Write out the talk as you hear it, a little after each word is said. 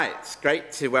It's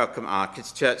great to welcome our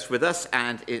kids' church with us,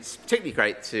 and it's particularly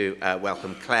great to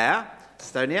welcome Claire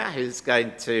Stonia, who's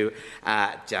going to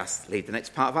just lead the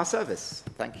next part of our service.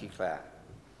 Thank you, Claire.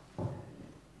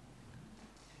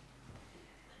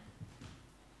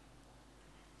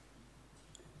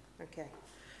 Okay.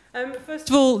 First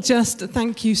of all, just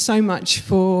thank you so much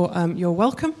for your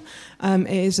welcome. It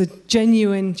is a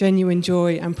genuine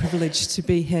joy and privilege to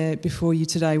be here before you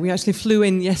today. We actually flew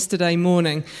in yesterday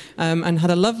morning and had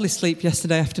a lovely sleep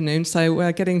yesterday afternoon, so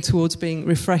we're getting towards being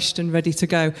refreshed and ready to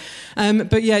go.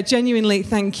 But yeah, genuinely,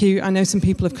 thank you. I know some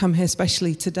people have come here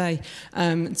especially today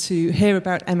to hear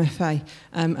about MFA,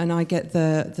 and I get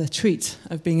the treat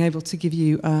of being able to give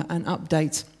you an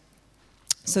update.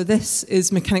 So this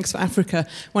is Mechanics for Africa.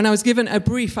 When I was given a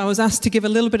brief, I was asked to give a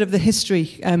little bit of the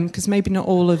history, because maybe not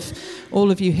all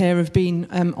of you here have been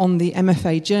on the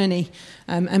MFA journey.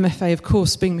 MFA, of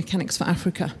course, being Mechanics for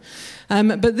Africa.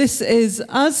 But this is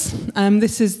us.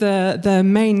 This is the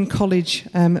main college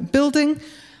building.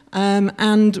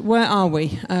 And where are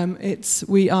we?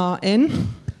 We are in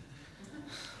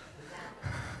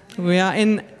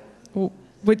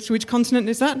which continent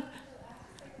is that?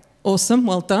 Awesome,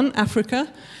 well done,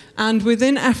 Africa. And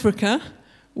within Africa,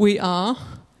 we are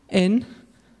in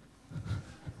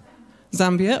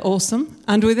Zambia, awesome.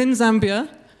 And within Zambia,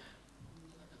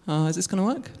 is this going to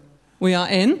work? We are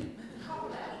in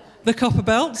the Copper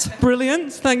Belt,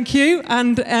 brilliant, thank you.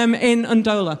 And in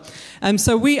Ndola.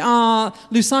 So we are,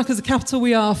 Lusaka is the capital,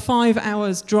 we are 5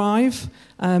 hours drive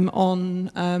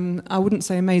on, I wouldn't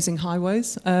say amazing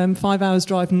highways, 5 hours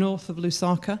drive north of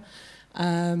Lusaka.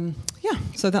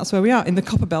 So that's where we are, in the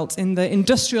Copper Belt, in the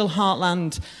industrial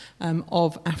heartland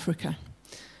of Africa.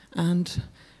 And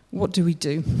what do we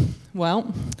do?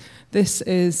 Well, this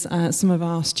is some of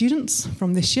our students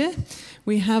from this year.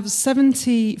 We have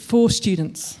 74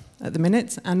 students at the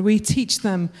minute, and we teach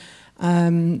them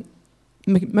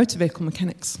motor vehicle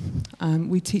mechanics.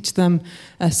 We teach them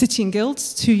City and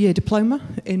Guilds 2-year diploma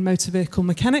in motor vehicle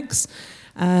mechanics.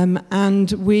 And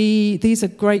these are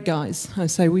great guys.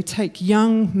 So we take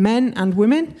young men and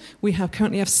women. We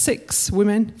currently have 6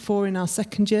 women, 4 in our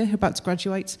second year, about to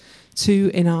graduate,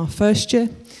 2 in our first year.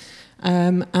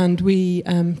 And we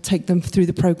take them through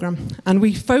the program. And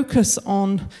we focus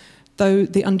on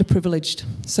the underprivileged.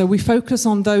 So we focus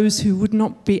on those who would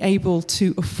not be able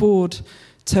to afford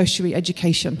tertiary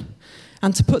education.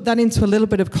 And to put that into a little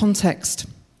bit of context,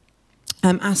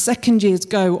 our second years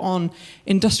go on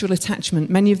industrial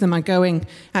attachment. Many of them are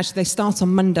they start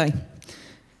on Monday.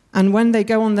 And when they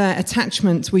go on their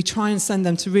attachment, we try and send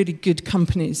them to really good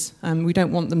companies. We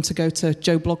don't want them to go to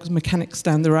Joe Blogg's Mechanics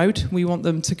down the road. We want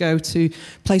them to go to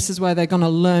places where they're going to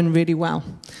learn really well.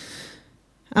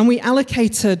 And we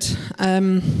allocated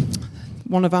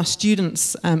one of our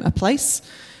students a place,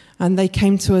 and they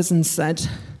came to us and said,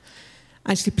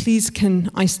 actually, please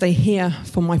can I stay here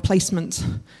for my placement?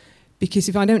 Because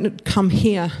if I don't come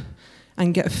here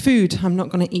and get food, I'm not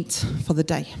going to eat for the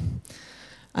day.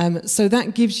 So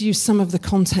that gives you some of the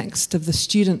context of the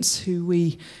students who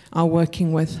we are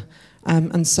working with.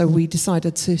 And so we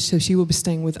decided so she will be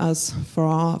staying with us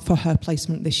for her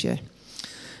placement this year.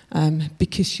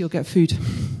 Because she'll get food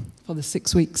for the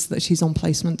 6 weeks that she's on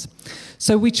placement.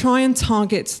 So we try and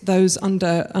target those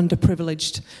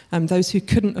underprivileged, those who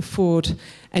couldn't afford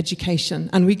education,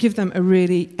 and we give them a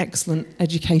really excellent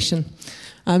education.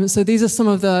 So these are some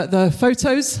of the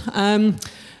photos.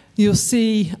 You'll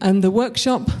see the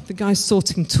workshop, the guys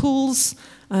sorting tools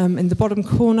in the bottom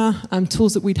corner,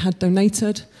 tools that we'd had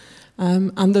donated.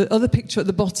 And the other picture at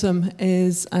the bottom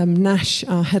is Nash,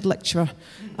 our head lecturer,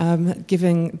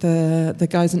 giving the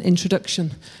guys an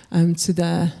introduction to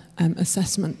their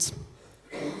assessment.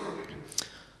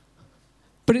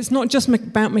 But it's not just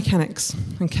about mechanics,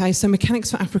 okay? So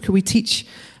Mechanics for Africa, we teach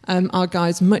our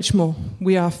guys much more.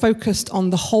 We are focused on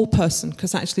the whole person,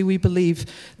 because actually we believe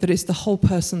that it's the whole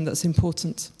person that's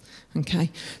important,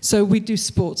 okay? So we do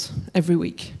sport every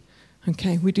week,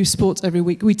 okay? We do sport every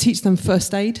week. We teach them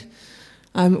first aid.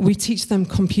 We teach them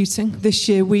computing. This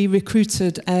year we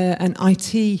recruited an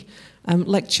IT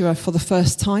lecturer for the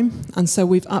first time, and so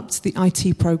we've upped the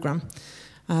IT program.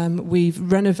 We've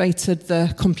renovated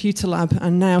the computer lab,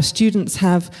 and now students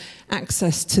have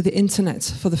access to the internet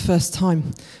for the first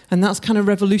time. And that's kind of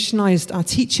revolutionized our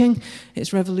teaching.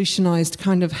 It's revolutionized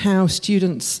kind of how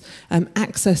students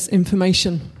access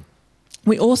information.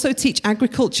 We also teach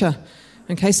agriculture.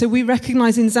 Okay, so we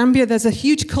recognize in Zambia there's a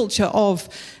huge culture of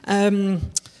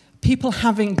people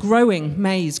growing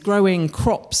maize, growing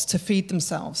crops to feed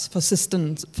themselves for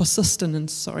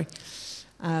sustenance.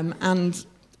 And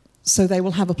so they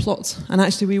will have a plot, and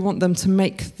actually we want them to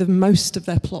make the most of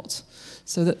their plot.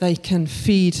 so that they can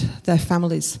feed their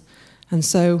families. And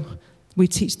so we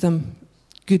teach them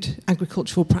good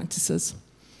agricultural practices.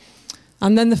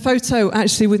 And then the photo,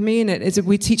 actually, with me in it, is that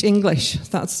we teach English.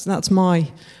 That's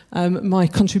my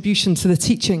contribution to the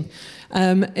teaching.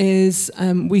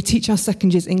 We teach our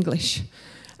second years English.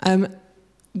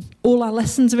 All our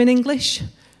lessons are in English,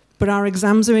 but our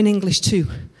exams are in English too.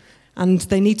 And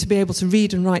they need to be able to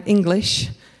read and write English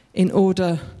in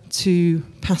order to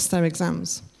pass their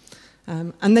exams.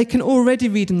 And they can already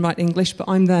read and write English, but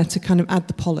I'm there to kind of add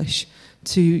the polish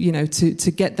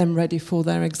to get them ready for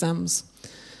their exams.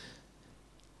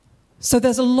 So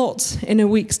there's a lot in a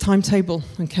week's timetable.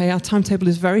 Okay, our timetable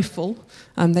is very full.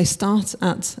 They start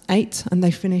at 8 and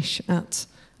they finish at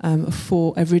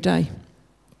 4 every day.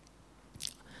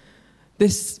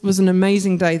 This was an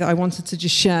amazing day that I wanted to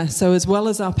just share. So as well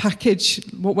as our package,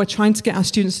 what we're trying to get our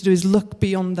students to do is look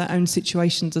beyond their own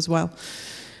situations as well.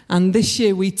 And this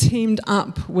year we teamed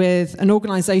up with an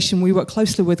organisation we work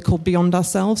closely with called Beyond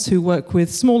Ourselves, who work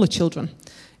with smaller children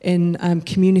in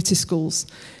community schools.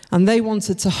 And they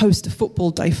wanted to host a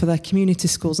football day for their community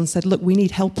schools and said, look, we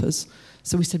need helpers.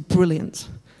 So we said, brilliant.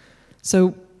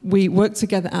 So we worked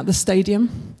together at the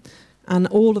stadium, and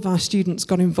all of our students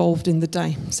got involved in the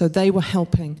day. So they were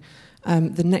helping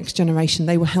the next generation.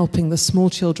 They were helping the small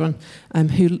children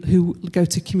who go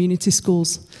to community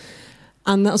schools.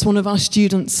 And that was one of our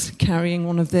students carrying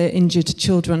one of their injured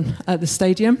children at the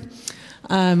stadium,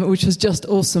 which was just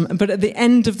awesome. But at the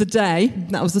end of the day,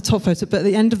 that was the top photo, but at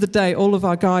the end of the day, all of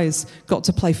our guys got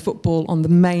to play football on the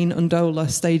main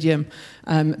Undola Stadium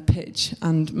pitch.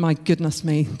 And my goodness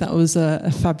me, that was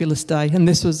a fabulous day. And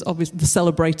this was obviously the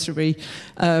celebratory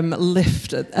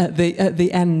lift at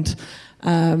the end.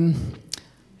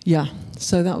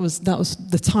 So that was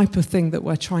the type of thing that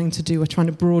we're trying to do. We're trying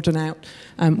to broaden out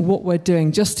what we're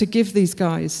doing, just to give these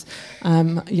guys,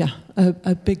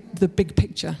 the big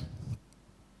picture.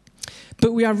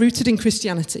 But we are rooted in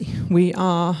Christianity. We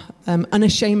are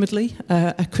unashamedly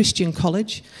a Christian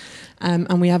college.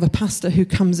 And we have a pastor who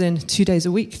comes in 2 days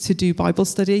a week to do Bible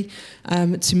study,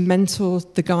 to mentor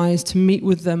the guys, to meet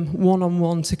with them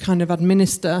one-on-one, to kind of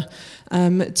administer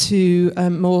to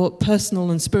more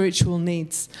personal and spiritual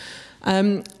needs.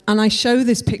 And I show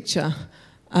this picture.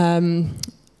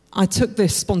 I took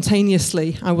this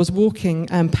spontaneously. I was walking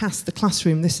past the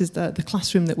classroom. This is the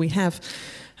classroom that we have.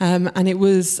 And it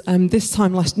was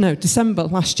December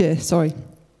last year,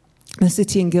 the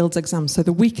City and Guilds exams, so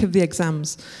the week of the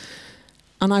exams.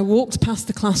 And I walked past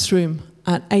the classroom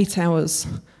at 8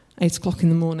 o'clock in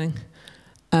the morning.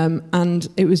 And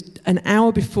it was an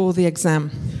hour before the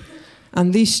exam.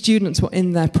 And these students were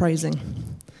in there praising.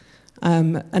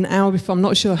 An hour before, I'm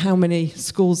not sure how many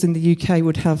schools in the UK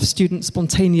would have students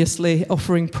spontaneously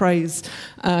offering praise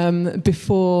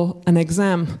before an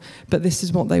exam, but this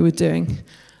is what they were doing.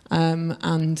 It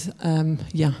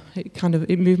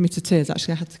moved me to tears.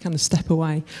 Actually, I had to kind of step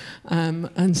away,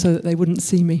 and so that they wouldn't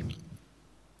see me.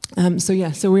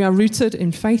 So we are rooted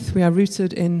in faith. We are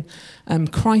rooted in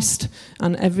Christ,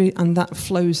 and that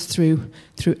flows through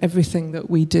everything that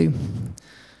we do.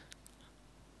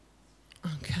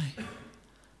 Okay.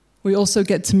 We also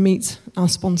get to meet our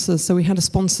sponsors. So we had a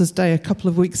sponsors day a couple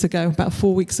of weeks ago, about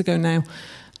 4 weeks ago now.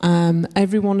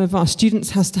 Every one of our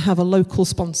students has to have a local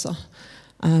sponsor.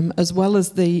 As well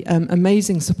as the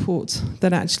amazing support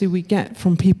that actually we get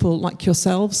from people like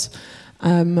yourselves.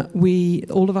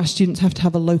 All of our students have to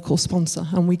have a local sponsor,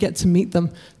 and we get to meet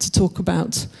them to talk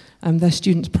about their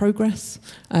students' progress,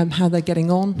 how they're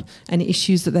getting on, any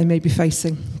issues that they may be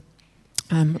facing.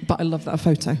 But I love that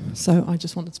photo, so I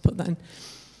just wanted to put that in.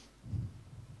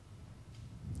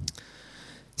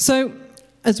 So,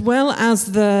 as well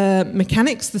as the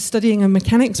mechanics, the studying of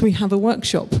mechanics, we have a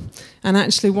workshop. And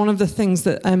actually one of the things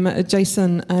that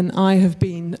Jason and I have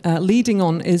been leading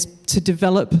on is to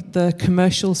develop the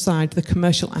commercial side, the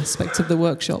commercial aspect of the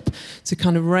workshop, to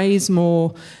kind of raise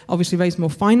more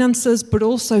finances, but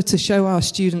also to show our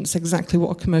students exactly what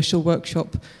a commercial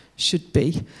workshop should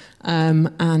be,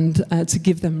 and to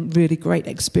give them really great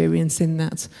experience in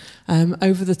that.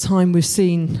 Over the time we've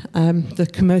seen over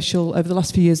the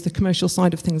last few years, the commercial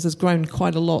side of things has grown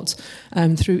quite a lot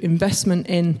through investment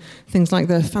in things like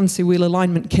the fancy wheel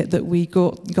alignment kit that we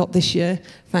got this year,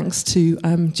 thanks to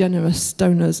generous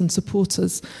donors and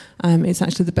supporters. It's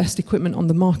actually the best equipment on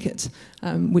the market,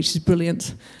 which is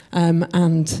brilliant. And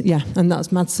that's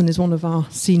Madsen is one of our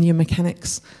senior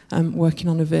mechanics working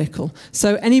on a vehicle.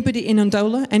 So anybody in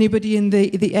Undola, anybody in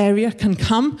the area can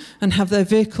come and have their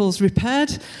vehicles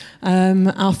repaired.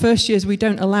 Our first years, we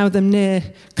don't allow them near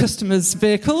customers'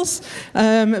 vehicles,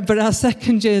 but our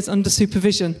second year's under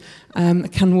supervision.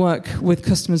 can work with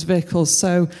customers' vehicles,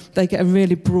 so they get a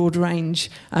really broad range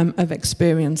of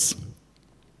experience.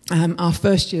 Our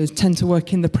first years tend to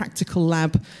work in the practical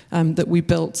lab that we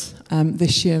built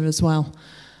this year as well.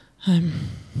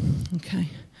 Okay,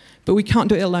 but we can't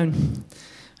do it alone.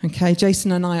 Okay,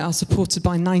 Jason and I are supported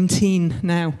by 19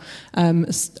 now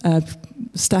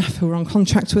staff who are on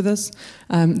contract with us.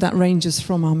 That ranges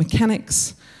from our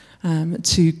mechanics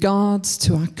to guards,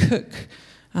 to our cook,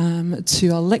 to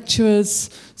our lecturers,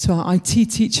 to our IT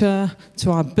teacher,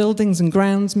 to our buildings and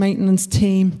grounds maintenance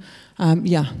team.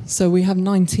 So we have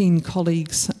 19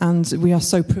 colleagues, and we are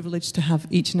so privileged to have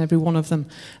each and every one of them.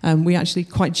 We actually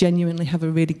quite genuinely have a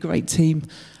really great team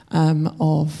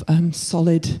of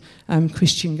solid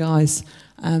Christian guys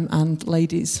and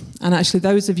ladies. And actually,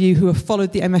 those of you who have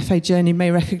followed the MFA journey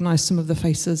may recognise some of the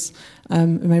faces.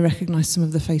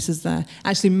 There.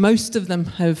 Actually, most of them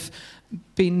have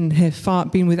been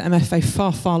with MFA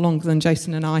far longer than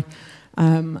Jason and I.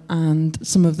 And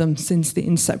some of them since the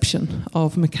inception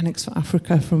of Mechanics for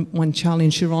Africa, from when Charlie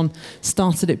and Sharon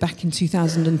started it back in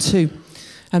 2002.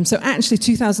 So actually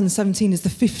 2017 is the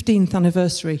 15th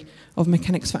anniversary of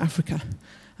Mechanics for Africa,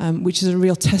 which is a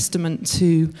real testament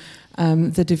to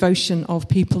the devotion of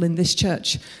people in this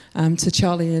church to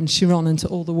Charlie and Sharon and to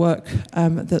all the work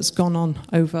that's gone on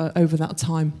over that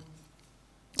time.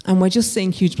 And we're just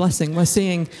seeing huge blessing. We're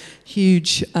seeing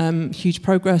huge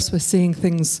progress. We're seeing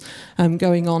things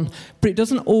going on. But it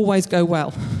doesn't always go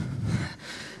well.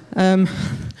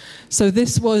 So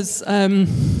this was a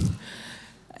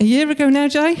year ago now,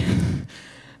 Jay.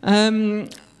 There's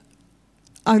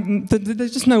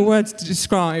just no words to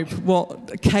describe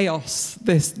what chaos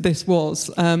this was.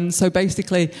 So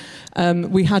basically,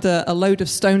 we had a load of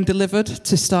stone delivered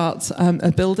to start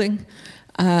a building.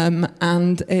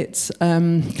 And it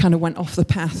kind of went off the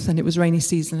path, and it was rainy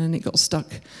season, and it got stuck.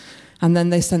 And then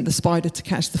they sent the spider to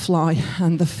catch the fly,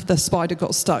 and the spider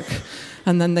got stuck.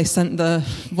 And then they sent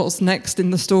what's next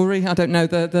in the story? I don't know,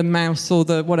 the mouse or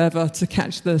the whatever to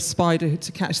catch the spider,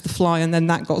 to catch the fly, and then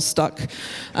that got stuck.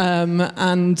 Actually,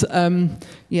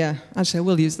 I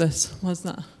will use this. What's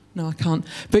that? No, I can't.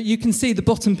 But you can see the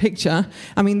bottom picture.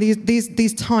 I mean,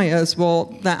 these tyres were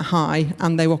that high,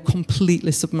 and they were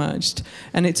completely submerged.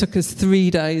 And it took us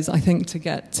 3 days, I think, to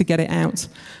get it out.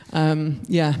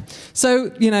 So,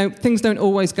 things don't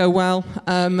always go well.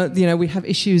 We have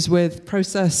issues with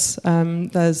process.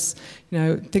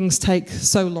 Things take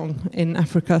so long in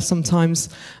Africa sometimes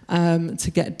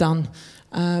to get done.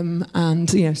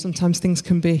 Sometimes things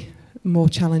can be more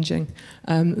challenging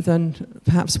than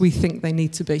perhaps we think they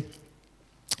need to be.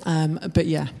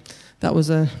 That was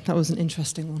an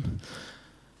interesting one.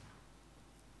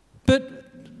 But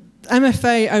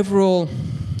MFA overall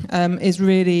is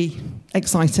really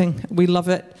exciting. We love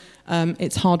it.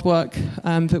 It's hard work,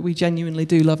 but we genuinely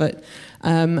do love it.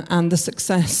 And the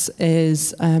success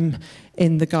is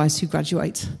in the guys who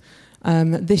graduate.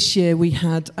 This year we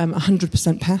had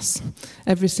 100% pass.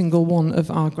 Every single one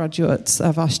of our graduates,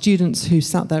 of our students who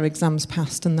sat their exams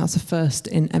passed, and that's a first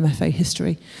in MFA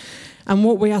history. And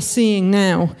what we are seeing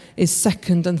now is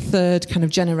second and third kind of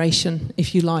generation,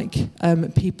 if you like,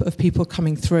 people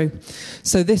coming through.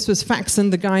 So this was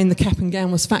Faxon, the guy in the cap and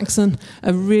gown was Faxon,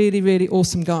 a really, really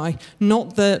awesome guy.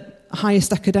 Not the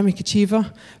highest academic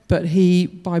achiever, but he,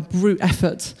 by brute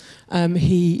effort,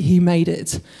 he made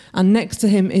it. And next to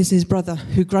him is his brother,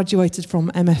 who graduated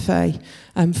from MFA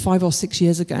 5 or 6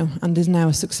 years ago and is now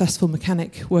a successful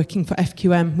mechanic working for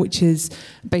FQM, which is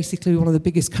basically one of the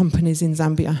biggest companies in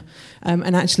Zambia.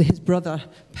 And actually his brother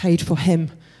paid for him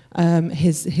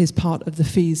his part of the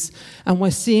fees. And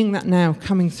we're seeing that now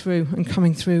coming through and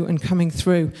coming through and coming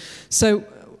through. So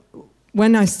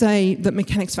when I say that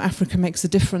Mechanics for Africa makes a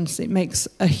difference, it makes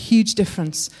a huge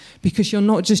difference, because you're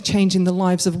not just changing the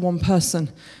lives of one person,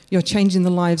 you're changing the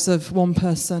lives of one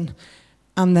person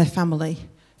and their family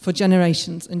for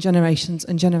generations and generations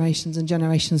and generations and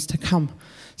generations to come.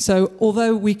 So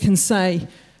although we can say,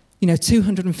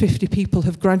 250 people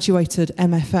have graduated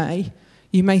MFA,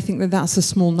 you may think that that's a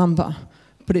small number,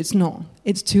 but it's not.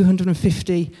 It's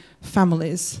 250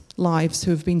 families' lives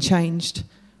who have been changed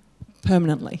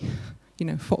permanently.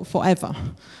 Forever.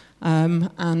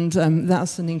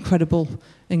 That's an incredible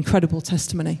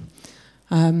testimony.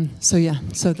 So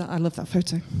I love that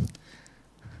photo.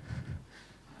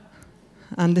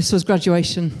 And this was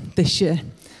graduation this year.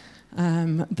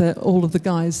 All of the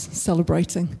guys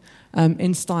celebrating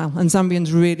in style. And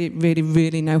Zambians really, really,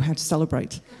 really know how to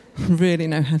celebrate. Really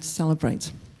know how to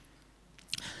celebrate.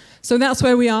 So that's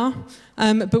where we are.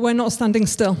 But we're not standing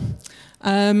still.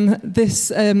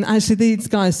 Actually, these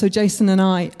guys, so Jason and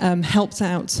I helped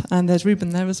out, and there's Ruben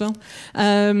there as well,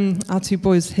 our two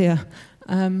boys here,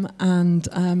 and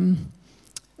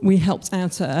we helped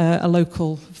out at a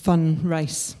local fun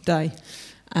race day,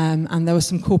 and there were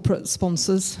some corporate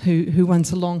sponsors who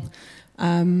went along,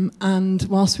 and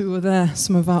whilst we were there,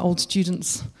 some of our old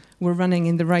students were running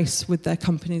in the race with their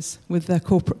companies, with their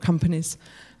corporate companies.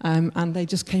 And they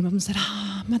just came up and said,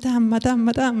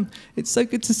 Madame, it's so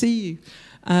good to see you.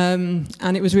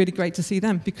 And it was really great to see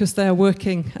them because they are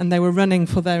working and they were running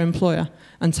for their employer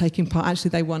and taking part. Actually,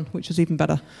 they won, which was even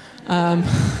better.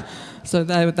 So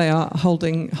they are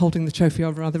holding the trophy,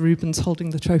 or rather Ruben's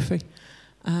holding the trophy.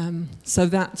 So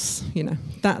that's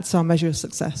our measure of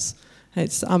success.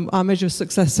 It's our measure of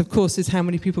success, of course, is how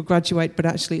many people graduate, but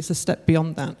actually it's a step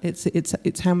beyond that.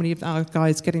 It's how many of our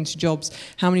guys get into jobs,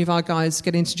 how many of our guys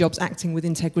get into jobs acting with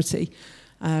integrity.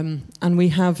 And we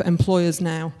have employers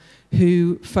now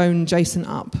who phone Jason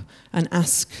up and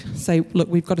say, look,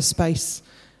 we've got a space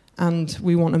and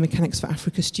we want a Mechanics for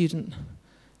Africa student.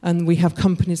 And we have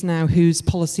companies now whose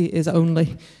policy is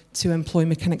only to employ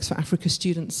Mechanics for Africa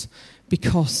students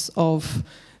because of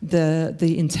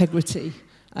the integrity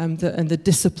and the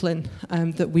discipline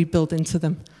that we build into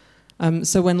them.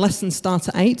 So when lessons start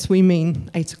at 8, we mean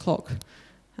 8 o'clock.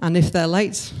 And if they're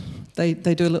late, they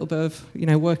do a little bit of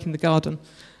work in the garden.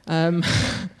 And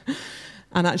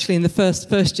actually in the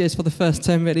first years for the first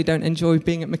term really don't enjoy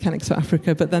being at Mechanics for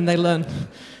Africa, but then they learn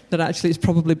that actually it's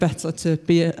probably better to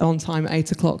be on time at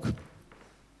 8 o'clock.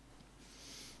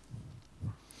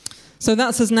 So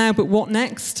that's us now, but what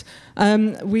next?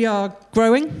 We are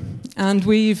growing, and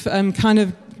we've kind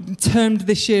of termed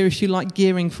this year, if you like,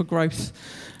 gearing for growth.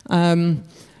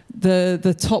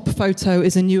 The top photo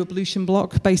is a new ablution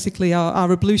block. Basically, our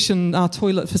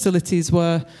toilet facilities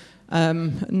were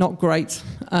not great,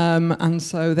 and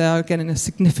so they are getting a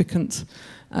significant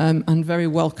and very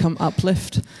welcome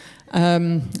uplift.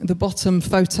 The bottom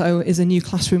photo is a new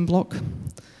classroom block,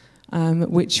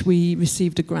 which we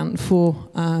received a grant for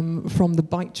from the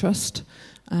Bike Trust,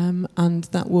 and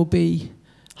that will be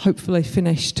hopefully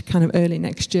finished kind of early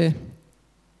next year.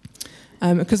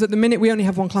 Because at the minute we only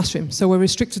have one classroom, so we're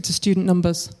restricted to student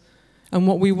numbers. And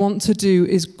what we want to do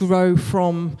is grow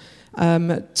from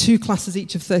 2 classes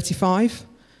each of 35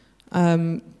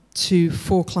 to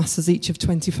 4 classes each of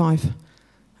 25,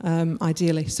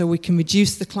 ideally. So we can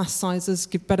reduce the class sizes,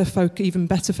 give even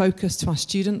better focus to our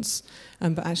students,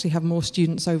 but actually have more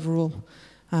students overall.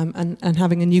 And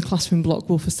having a new classroom block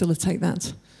will facilitate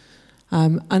that.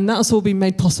 And that's all been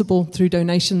made possible through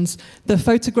donations. The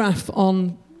photograph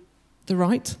on the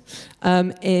right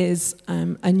is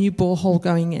a new borehole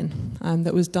going in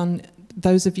that was done.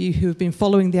 Those of you who have been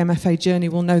following the MFA journey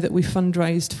will know that we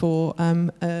fundraised for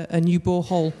a new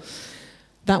borehole.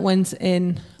 That went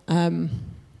in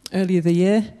earlier the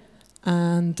year,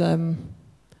 and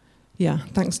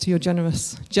thanks to your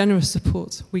generous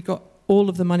support, we got all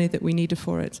of the money that we needed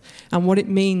for it. And what it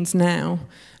means now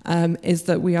is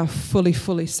that we are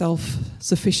fully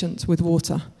self-sufficient with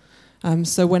water.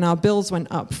 So when our bills went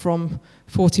up from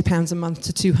 £40 a month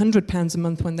to £200 a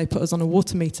month when they put us on a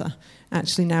water meter,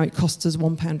 actually now it costs us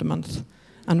 £1 a month.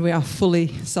 And we are fully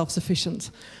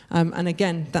self-sufficient. And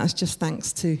again, that's just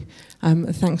thanks to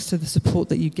the support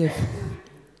that you give.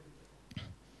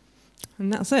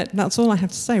 And that's it. That's all I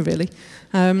have to say, really.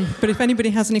 But if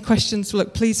anybody has any questions,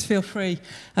 look, please feel free.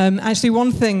 Actually,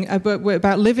 one thing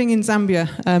about living in Zambia,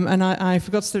 and I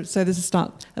forgot to say this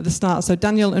at the start. So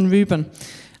Daniel and Ruben,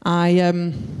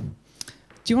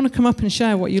 do you want to come up and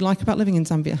share what you like about living in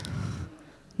Zambia?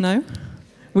 No?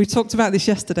 We talked about this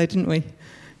yesterday, didn't we?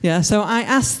 Yeah, so I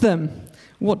asked them,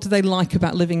 what do they like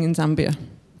about living in Zambia?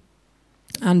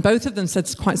 And both of them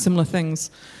said quite similar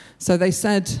things. So they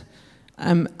said,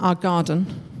 our garden,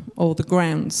 or the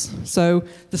grounds. So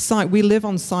the site, we live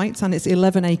on site, and it's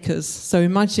 11 acres. So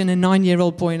imagine a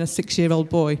 9-year-old boy and a 6-year-old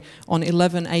boy on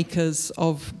 11 acres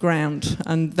of ground.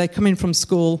 And they come in from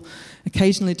school,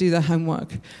 occasionally do their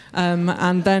homework,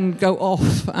 and then go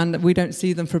off, and we don't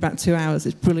see them for about 2 hours.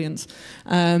 It's brilliant.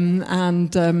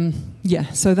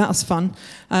 So that's fun.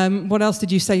 What else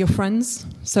did you say? Your friends?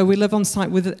 So we live on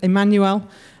site with Emmanuel.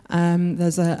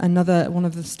 There's another one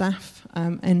of the staff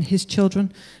and his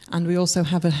children, and we also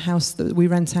have a house that we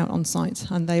rent out on site,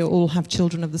 and they all have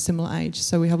children of the similar age.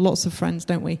 So we have lots of friends,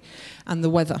 don't we? And the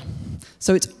weather.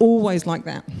 So it's always like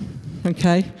that,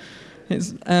 okay?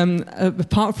 It's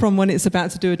apart from when it's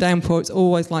about to do a downpour, it's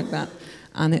always like that,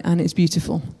 and it's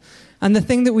beautiful. And the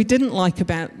thing that we didn't like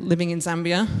about living in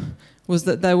Zambia was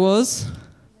that there was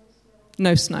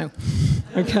no snow,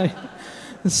 okay?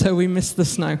 So we missed the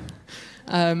snow.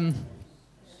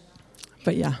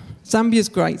 But yeah, Zambia's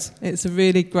great. It's a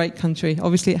really great country.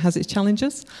 Obviously, it has its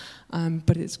challenges,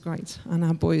 but it's great. And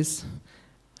our boys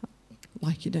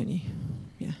like you, don't you?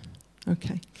 Yeah.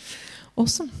 Okay.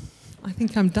 Awesome. I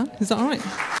think I'm done. Is that all right?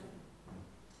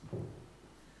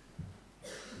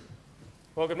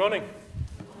 Well, good morning.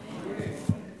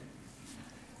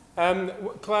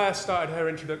 Claire started her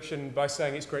introduction by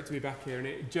saying it's great to be back here, and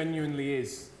it genuinely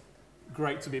is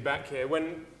great to be back here.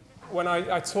 When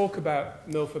I talk about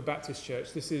Milford Baptist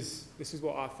Church, this is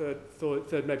what our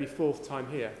third, maybe fourth time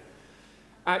here.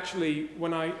 Actually,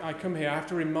 when I come here, I have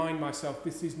to remind myself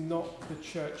this is not the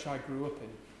church I grew up in.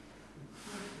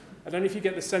 I don't know if you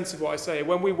get the sense of what I say.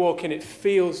 When we walk in, it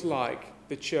feels like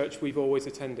the church we've always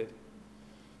attended.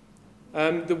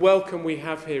 The welcome we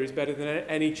have here is better than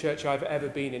any church I've ever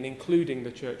been in, including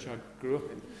the church I grew up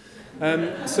in.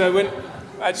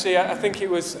 I think it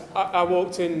was, I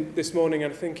walked in this morning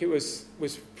and I think it was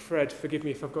Fred, forgive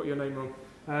me if I've got your name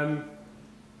wrong.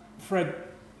 Fred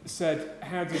said,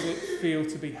 how does it feel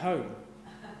to be home?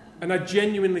 And I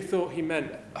genuinely thought he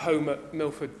meant home at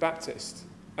Milford Baptist.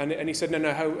 And he said,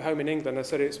 no, home in England. I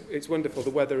said, it's wonderful. The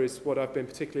weather is what I've been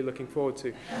particularly looking forward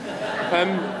to.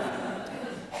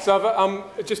 So I'm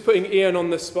just putting Ian on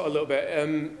the spot a little bit.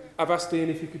 I've asked Ian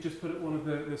if he could just put up one of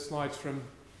the slides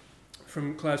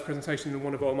from Claire's presentation and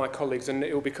one of all my colleagues, and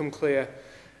it will become clear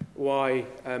why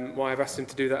I've asked him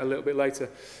to do that a little bit later.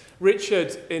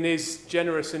 Richard, in his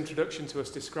generous introduction to us,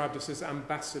 described us as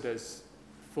ambassadors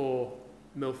for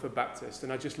Milford Baptist,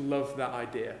 and I just love that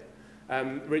idea.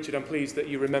 Richard, I'm pleased that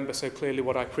you remember so clearly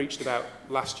what I preached about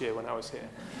last year when I was here.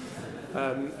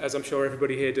 As I'm sure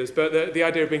everybody here does. But the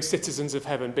idea of being citizens of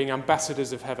heaven, being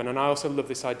ambassadors of heaven, and I also love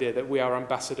this idea that we are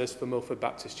ambassadors for Milford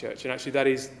Baptist Church, and actually that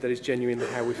is genuinely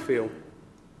how we feel.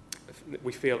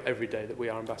 We feel every day that we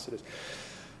are ambassadors.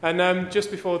 And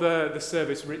just before the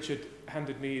service, Richard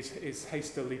handed me his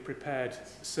hastily prepared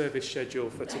service schedule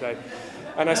for today,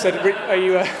 and I said, "Are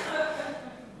you,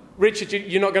 Richard?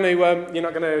 You're not going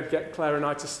to get Claire and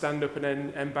I to stand up and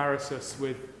then embarrass us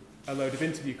with a load of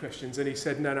interview questions?" And he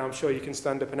said, no, I'm sure you can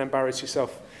stand up and embarrass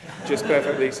yourself just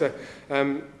perfectly. So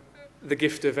the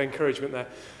gift of encouragement there.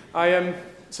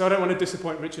 So I don't want to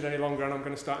disappoint Richard any longer, and I'm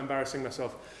going to start embarrassing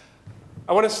myself.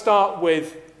 I want to start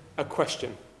with a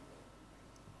question.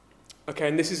 Okay,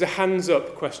 and this is a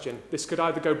hands-up question. This could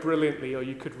either go brilliantly or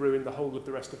you could ruin the whole of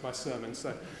the rest of my sermon,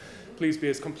 so please be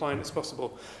as compliant as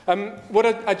possible. What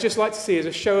I'd just like to see is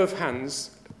a show of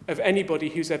hands of anybody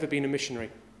who's ever been a missionary.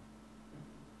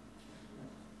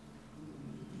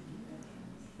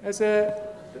 There's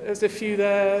a few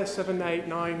there, 7, 8,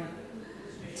 9,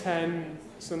 10,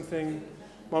 something.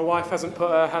 My wife hasn't put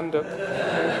her hand up.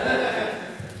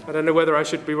 I don't know whether I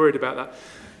should be worried about that.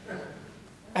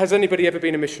 Has anybody ever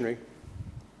been a missionary?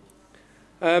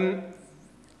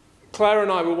 Claire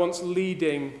and I were once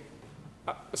leading...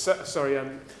 I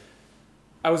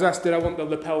was asked, did I want the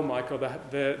lapel mic or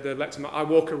the lectern mic? I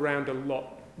walk around a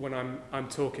lot when I'm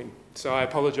talking, so I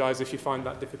apologise if you find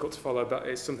that difficult to follow, but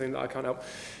it's something that I can't help.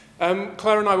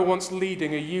 Claire and I were once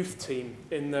leading a youth team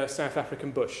in the South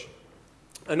African bush,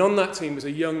 and on that team was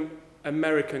a young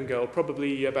American girl,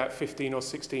 probably about 15 or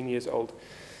 16 years old,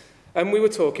 and we were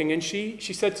talking, and she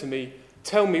said to me,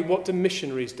 "Tell me, what do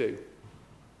missionaries do?"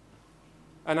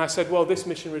 And I said, "Well, this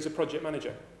missionary is a project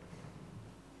manager."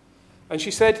 And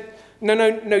she said,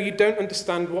 No, you don't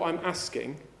understand what I'm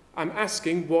asking. I'm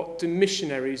asking, what do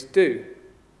missionaries do?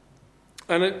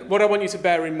 And what I want you to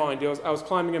bear in mind, I was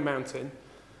climbing a mountain.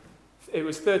 It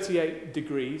was 38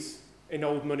 degrees. In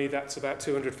old money, that's about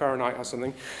 200 Fahrenheit or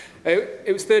something.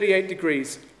 It was 38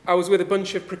 degrees. I was with a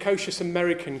bunch of precocious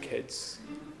American kids.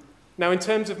 Now, in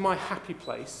terms of my happy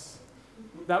place,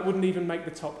 that wouldn't even make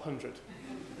the top 100.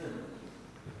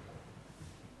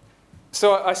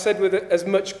 So I said with as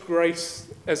much grace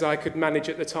as I could manage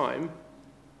at the time,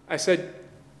 I said,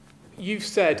 "You've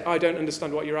said I don't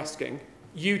understand what you're asking.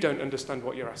 You don't understand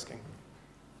what you're asking."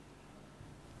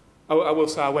 I will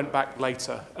say I went back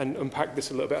later and unpacked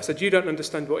this a little bit. I said, "You don't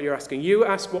understand what you're asking. You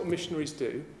ask what missionaries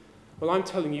do. Well, I'm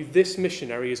telling you, this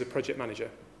missionary is a project manager.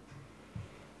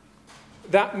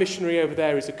 That missionary over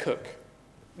there is a cook.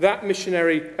 That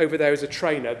missionary over there is a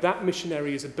trainer. That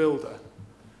missionary is a builder.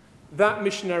 That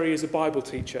missionary is a Bible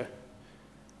teacher.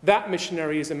 That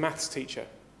missionary is a maths teacher.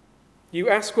 You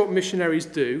ask what missionaries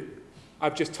do,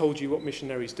 I've just told you what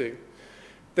missionaries do."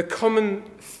 The common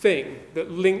thing that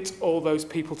linked all those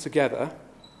people together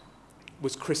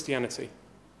was Christianity.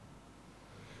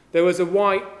 There was a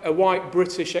white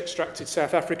British extracted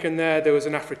South African there. There was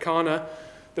an Afrikaner.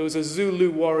 There was a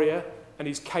Zulu warrior and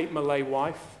his Cape Malay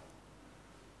wife.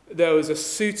 There was a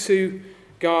Sotho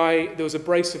guy, there was a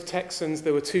brace of Texans,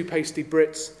 there were 2 pasty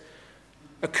Brits,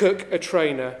 a cook, a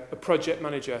trainer, a project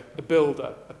manager, a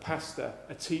builder, a pastor,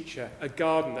 a teacher, a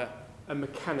gardener, a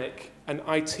mechanic, an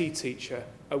IT teacher,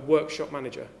 a workshop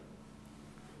manager.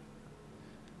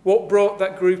 What brought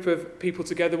that group of people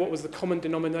together? What was the common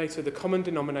denominator? The common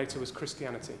denominator was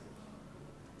Christianity.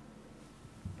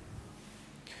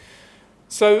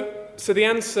 So the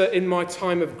answer in my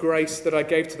time of grace that I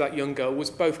gave to that young girl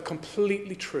was both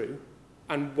completely true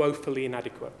and woefully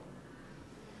inadequate.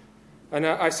 And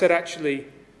I said, actually,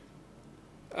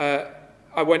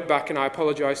 I went back and I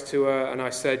apologised to her and I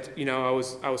said, I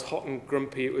was hot and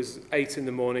grumpy. It was 8 in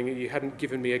the morning and you hadn't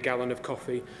given me a gallon of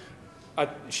coffee.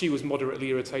 She was moderately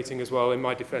irritating as well, in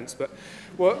my defence. But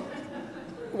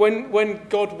when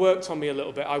God worked on me a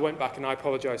little bit, I went back and I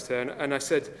apologised to her and I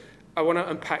said, I want to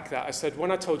unpack that. I said,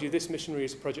 when I told you this missionary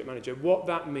is a project manager, what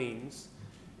that means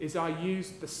is I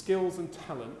used the skills and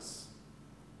talents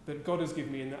that God has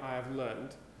given me and that I have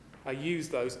learned. I use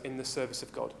those in the service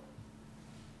of God.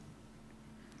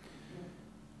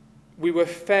 We were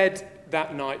fed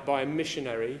that night by a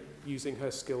missionary using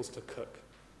her skills to cook.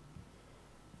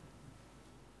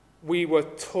 We were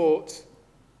taught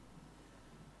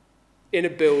in a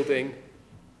building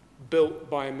built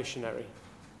by a missionary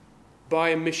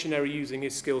using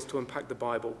his skills to unpack the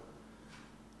Bible,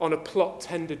 on a plot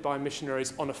tended by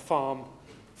missionaries, on a farm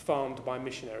farmed by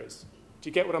missionaries. Do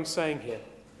you get what I'm saying here?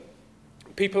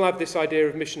 People have this idea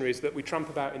of missionaries that we tramp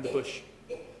about in the bush,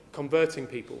 converting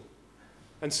people.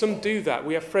 And some do that.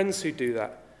 We have friends who do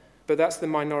that. But that's the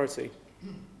minority.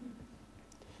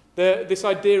 This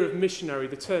idea of missionary,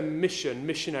 the term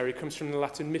missionary, comes from the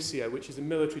Latin missio, which is a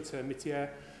military term, mitiere,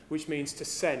 which means to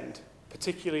send,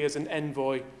 particularly as an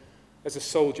envoy, as a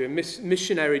soldier.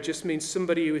 Missionary just means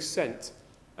somebody who is sent,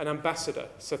 an ambassador.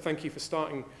 So thank you for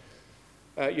starting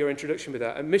your introduction with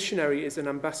that. A missionary is an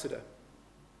ambassador.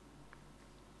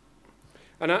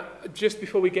 And just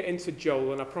before we get into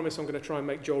Joel, and I promise I'm going to try and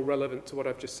make Joel relevant to what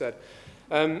I've just said,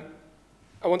 I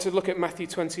want to look at Matthew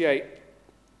 28.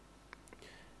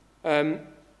 Can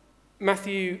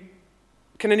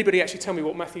anybody actually tell me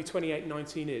what Matthew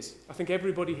 28:19 is? I think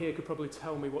everybody here could probably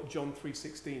tell me what John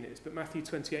 3:16 is, but Matthew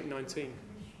 28:19.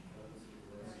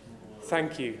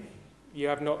 Thank you. You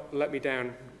have not let me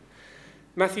down.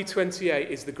 Matthew 28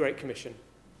 is the Great Commission.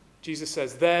 Jesus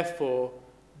says, therefore,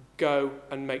 go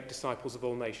and make disciples of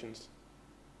all nations.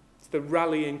 It's the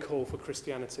rallying call for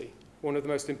Christianity. One of the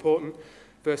most important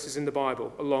verses in the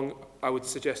Bible, along, I would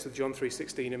suggest, with John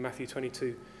 3:16 and Matthew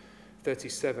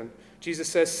 22:37. Jesus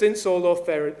says, since all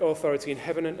authority in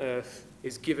heaven and earth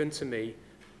is given to me,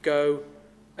 go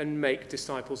and make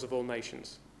disciples of all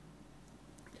nations.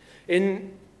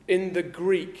 In the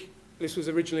Greek, this was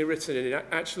originally written in,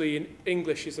 actually in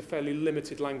English is a fairly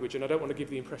limited language, and I don't want to give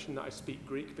the impression that I speak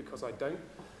Greek because I don't,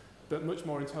 but much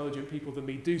more intelligent people than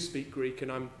me do speak Greek,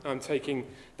 and I'm taking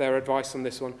their advice on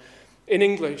this one. In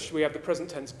English, we have the present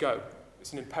tense go.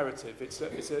 It's an imperative. It's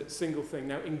a single thing.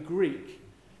 Now, in Greek,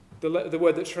 the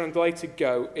word that's translated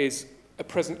go is a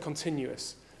present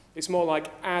continuous. It's more like,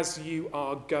 as you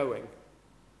are going,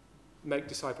 make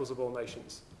disciples of all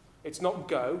nations. It's not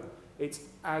go, it's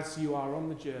as you are on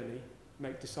the journey,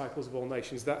 make disciples of all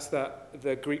nations. That's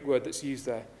the Greek word that's used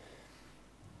there.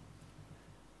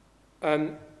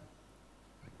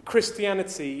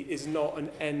 Christianity is not an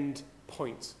end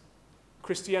point.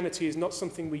 Christianity is not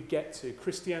something we get to.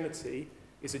 Christianity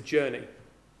is a journey.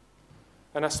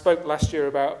 And I spoke last year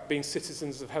about being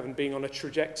citizens of heaven, being on a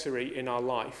trajectory in our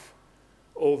life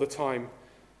all the time,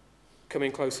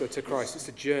 coming closer to Christ. It's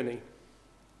a journey.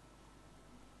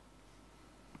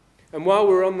 And while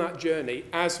we're on that journey,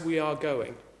 as we are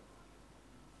going,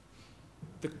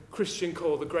 the Christian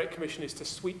call, the Great Commission, is to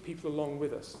sweep people along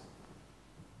with us.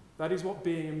 That is what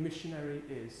being a missionary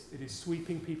is. It is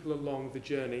sweeping people along the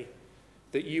journey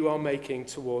that you are making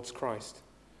towards Christ.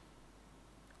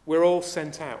 We're all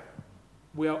sent out.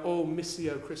 We are all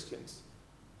missio Christians.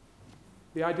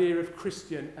 The idea of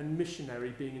Christian and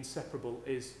missionary being inseparable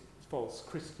is false.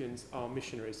 Christians are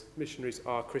missionaries. Missionaries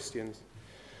are Christians.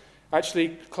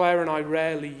 Actually, Claire and I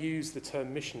rarely use the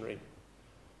term missionary.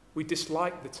 We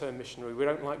dislike the term missionary. We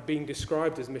don't like being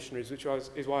described as missionaries, which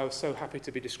is why I was so happy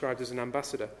to be described as an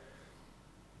ambassador.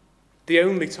 The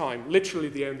only time, literally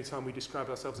the only time we describe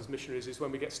ourselves as missionaries is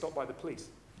when we get stopped by the police.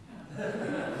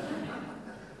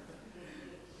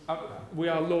 We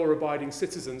are law-abiding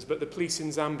citizens, but the police in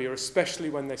Zambia, especially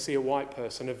when they see a white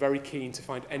person, are very keen to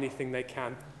find anything they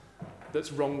can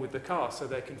that's wrong with the car so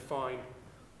they can fine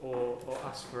or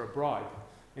ask for a bribe.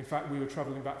 In fact, we were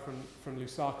travelling back from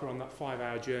Lusaka on that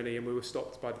 5-hour journey and we were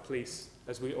stopped by the police,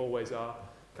 as we always are,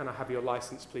 Can I have your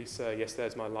license, please, sir? Yes,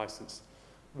 there's my license.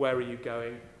 Where are you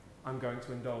going? I'm going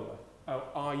to Ndola. Oh,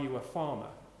 are you a farmer?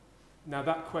 Now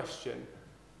that question,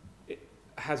 it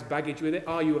has baggage with it.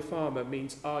 Are you a farmer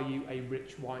means, are you a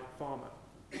rich white farmer?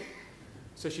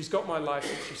 So she's got my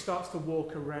license. She starts to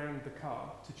walk around the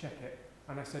car to check it.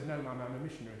 And I said, no, ma'am, I'm a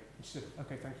missionary. And she said,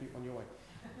 okay, thank you, on your way.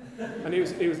 And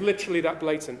it was literally that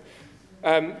blatant.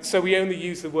 So we only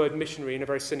use the word missionary in a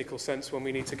very cynical sense when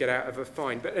we need to get out of a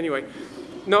fine. But anyway,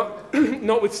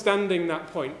 notwithstanding that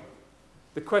point,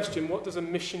 the question, what does a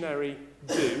missionary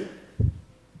do?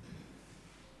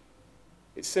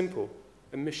 It's simple.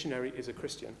 A missionary is a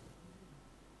Christian.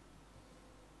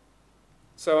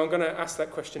 So I'm going to ask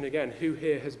that question again. Who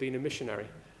here has been a missionary?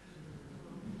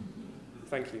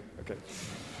 Thank you. Okay.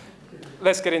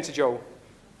 Let's get into Joel.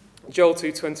 Joel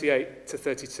 2:28 to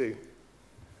 32.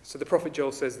 So the prophet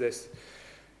Joel says this.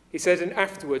 He says, and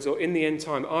afterwards, or in the end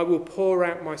time, I will pour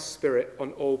out my spirit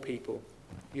on all people.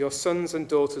 Your sons and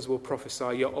daughters will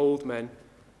prophesy. Your old men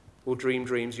will dream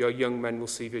dreams. Your young men will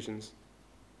see visions.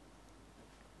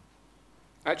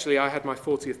 Actually, I had my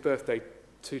 40th birthday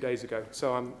 2 days ago,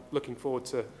 so I'm looking forward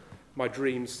to my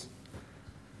dreams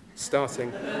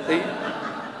starting.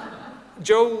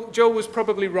 Joel was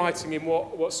probably writing in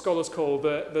what scholars call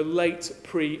the late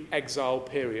pre-exile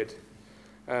period.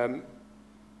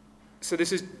 So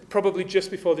this is probably just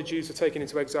before the Jews were taken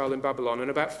into exile in Babylon,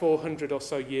 and about 400 or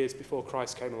so years before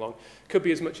Christ came along. Could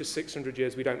be as much as 600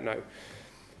 years, we don't know.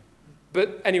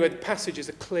 But anyway, the passage is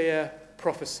a clear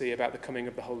prophecy about the coming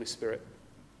of the Holy Spirit.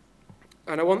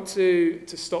 And I want to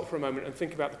stop for a moment and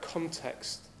think about the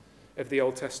context of the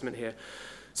Old Testament here.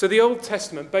 So the Old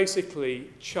Testament basically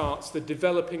charts the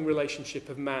developing relationship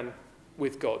of man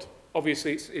with God.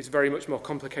 Obviously, it's very much more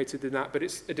complicated than that, but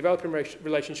it's a developing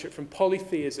relationship from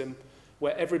polytheism,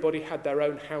 where everybody had their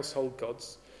own household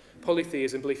gods,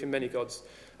 polytheism, belief in many gods,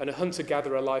 and a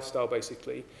hunter-gatherer lifestyle,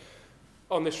 basically,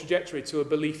 on this trajectory to a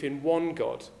belief in one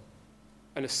God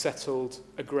and a settled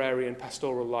agrarian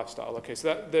pastoral lifestyle. Okay,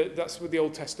 so that's what the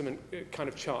Old Testament kind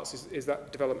of charts, is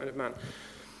that development of man.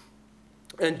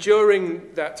 And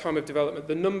during that time of development,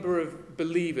 the number of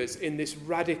believers in this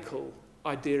radical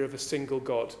idea of a single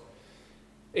God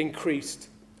increased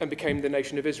and became the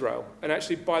nation of Israel. And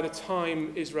actually, by the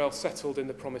time Israel settled in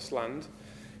the Promised Land,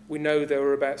 we know there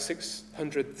were about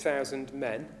 600,000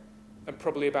 men and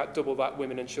probably about double that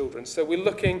women and children. So we're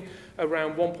looking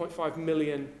around 1.5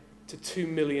 million to 2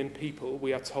 million people,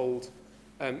 we are told,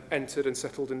 entered and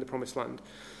settled in the Promised Land.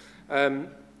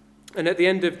 And at the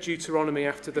end of Deuteronomy,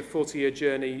 after the 40-year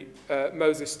journey,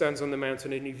 Moses stands on the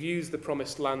mountain and he views the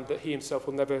Promised Land that he himself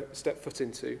will never step foot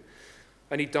into.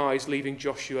 And he dies, leaving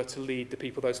Joshua to lead the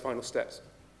people those final steps.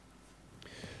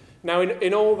 Now,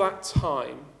 in all that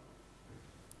time,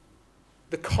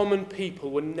 the common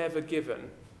people were never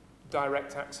given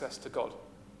direct access to God.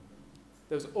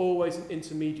 There was always an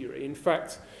intermediary. In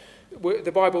fact,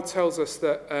 the Bible tells us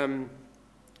that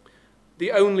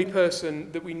the only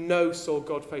person that we know saw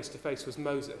God face to face was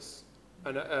Moses.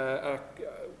 And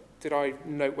did I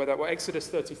note where that was? Exodus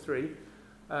 33.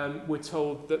 We're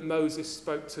told that Moses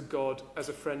spoke to God as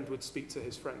a friend would speak to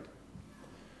his friend.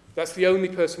 That's the only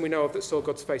person we know of that saw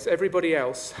God's face. Everybody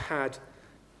else had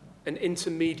an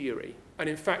intermediary. And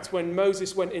in fact, when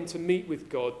Moses went in to meet with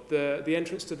God, the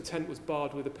entrance to the tent was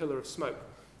barred with a pillar of smoke,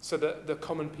 so that the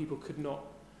common people could not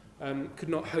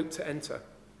hope to enter.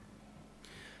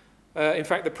 In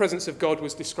fact, the presence of God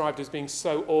was described as being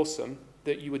so awesome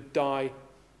that you would die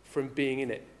from being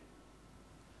in it.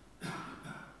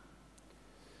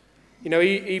 You know,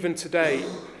 even today,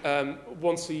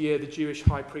 once a year, the Jewish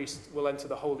high priest will enter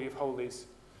the Holy of Holies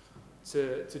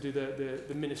to do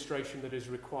the ministration that is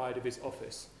required of his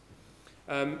office.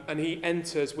 And he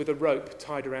enters with a rope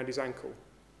tied around his ankle,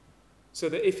 so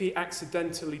that if he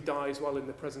accidentally dies while in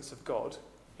the presence of God,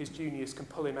 his juniors can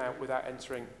pull him out without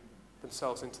entering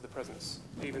themselves into the presence,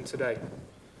 even today.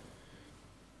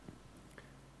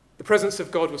 The presence of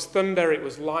God was thunder, it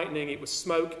was lightning, it was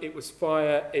smoke, it was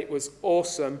fire, it was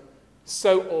awesome,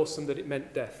 so awesome that it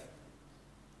meant death.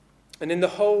 And in the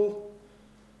whole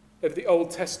of the Old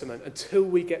Testament, until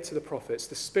we get to the prophets,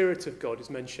 the Spirit of God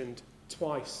is mentioned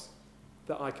twice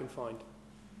that I can find.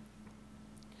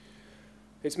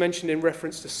 It's mentioned in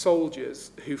reference to soldiers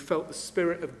who felt the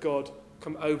Spirit of God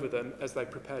come over them as they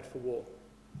prepared for war.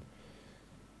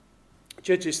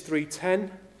 Judges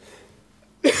 3:10.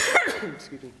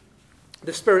 Excuse me.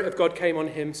 The Spirit of God came on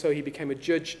him, so he became a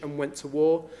judge and went to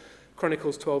war.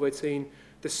 Chronicles 12:18.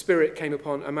 The Spirit came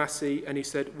upon Amasai, and he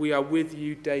said, "We are with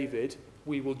you, David.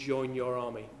 We will join your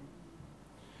army."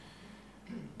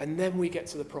 And then we get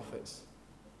to the prophets,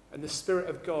 and the Spirit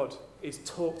of God is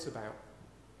talked about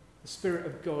The Spirit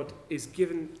of God is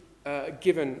given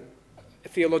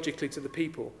theologically to the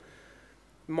people.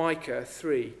 Micah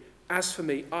 3, as for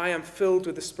me, I am filled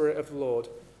with the Spirit of the Lord,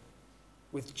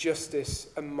 with justice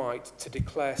and might to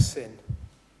declare sin.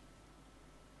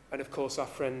 And of course, our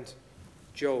friend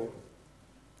Joel,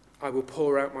 I will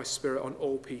pour out my Spirit on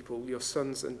all people. Your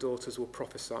sons and daughters will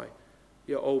prophesy.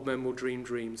 Your old men will dream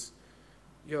dreams.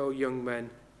 Your young men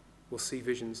will see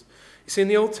visions. You see, in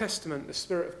the Old Testament, the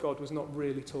Spirit of God was not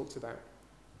really talked about.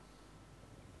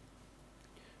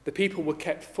 The people were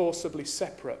kept forcibly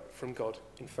separate from God,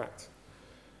 in fact,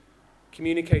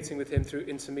 communicating with him through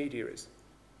intermediaries.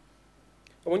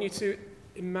 I want you to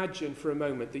imagine for a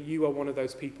moment that you are one of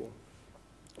those people.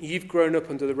 You've grown up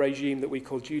under the regime that we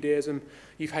call Judaism.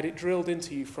 You've had it drilled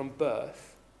into you from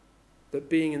birth that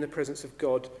being in the presence of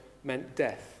God meant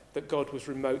death, that God was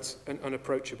remote and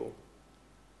unapproachable.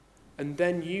 And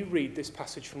then you read this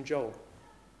passage from Joel.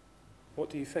 What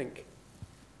do you think?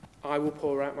 I will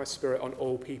pour out my Spirit on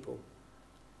all people.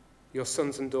 Your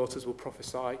sons and daughters will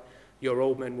prophesy. Your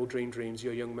old men will dream dreams.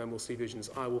 Your young men will see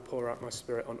visions. I will pour out my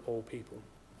Spirit on all people.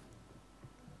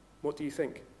 What do you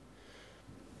think?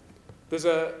 There's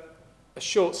a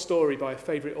short story by a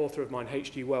favourite author of mine,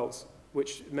 H.G. Wells,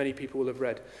 which many people will have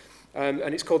read.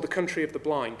 And it's called The Country of the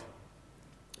Blind.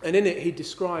 And in it, he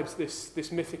describes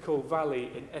this mythical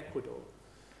valley in Ecuador.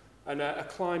 And a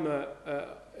climber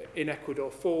in Ecuador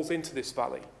falls into this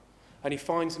valley. And he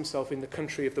finds himself in the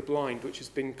country of the blind, which has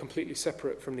been completely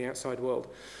separate from the outside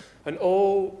world. And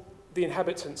all the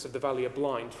inhabitants of the valley are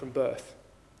blind from birth.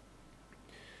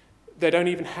 They don't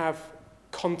even have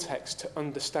context to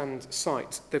understand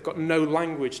sight. They've got no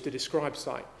language to describe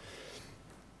sight.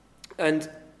 And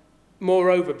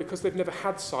moreover, because they've never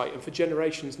had sight, and for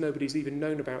generations nobody's even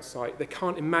known about sight, they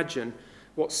can't imagine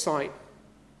what sight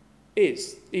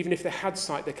is. Even if they had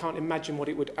sight, they can't imagine what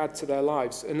it would add to their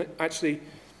lives. And actually,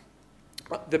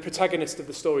 the protagonist of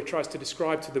the story tries to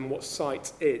describe to them what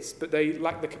sight is, but they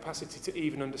lack the capacity to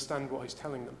even understand what he's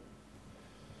telling them.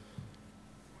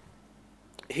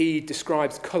 He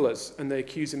describes colours, and they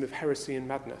accuse him of heresy and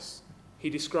madness. He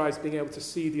describes being able to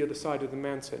see the other side of the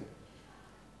mountain,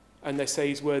 and they say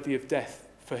he's worthy of death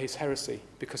for his heresy,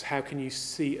 because how can you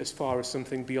see as far as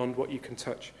something beyond what you can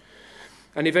touch?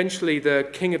 And eventually the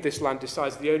king of this land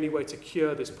decides the only way to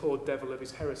cure this poor devil of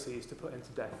his heresy is to put him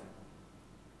to death.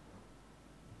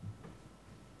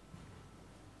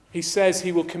 He says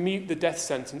he will commute the death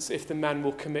sentence if the man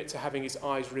will commit to having his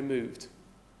eyes removed,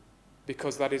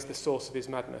 because that is the source of his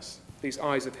madness. These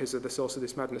eyes of his are the source of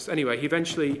this madness. Anyway,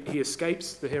 he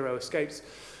escapes, the hero escapes.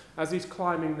 As he's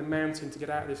climbing the mountain to get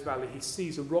out of this valley, he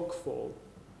sees a rock fall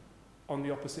on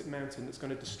the opposite mountain that's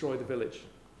going to destroy the village.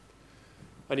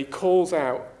 And he calls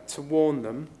out to warn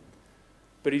them,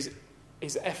 but his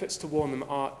efforts to warn them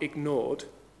are ignored,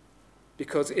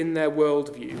 because in their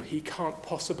worldview, he can't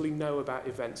possibly know about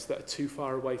events that are too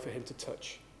far away for him to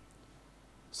touch.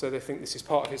 So they think this is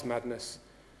part of his madness,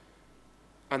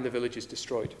 and the village is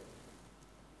destroyed.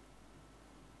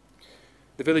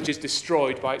 The village is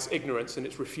destroyed by its ignorance and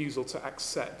its refusal to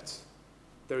accept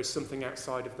there is something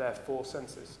outside of their four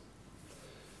senses.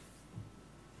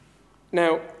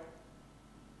 Now,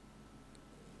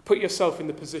 put yourself in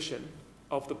the position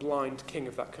of the blind king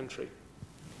of that country.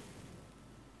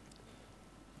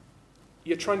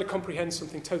 You're trying to comprehend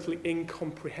something totally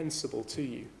incomprehensible to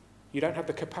you. You don't have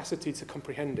the capacity to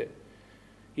comprehend it.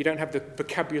 You don't have the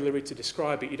vocabulary to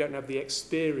describe it. You don't have the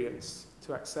experience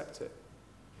to accept it.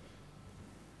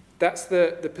 That's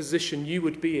the position you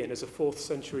would be in as a 4th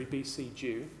century BC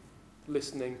Jew,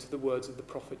 listening to the words of the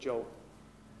prophet Joel.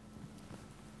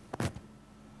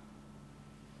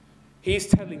 He's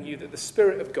telling you that the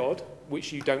Spirit of God,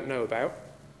 which you don't know about,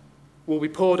 will be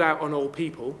poured out on all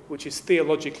people, which is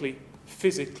theologically,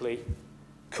 physically,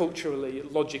 culturally,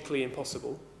 logically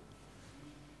impossible,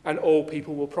 and all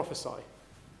people will prophesy,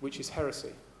 which is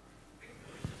heresy.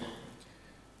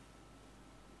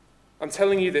 I'm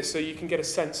telling you this so you can get a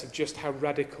sense of just how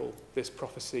radical this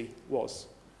prophecy was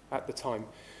at the time.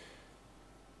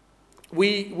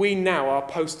 We now are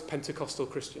post-Pentecostal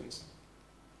Christians,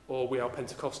 or we are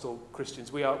Pentecostal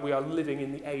Christians. We are living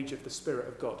in the age of the Spirit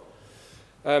of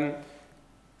God.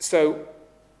 So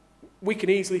we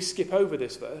can easily skip over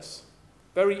this verse.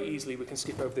 Very easily we can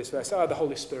skip over this verse. The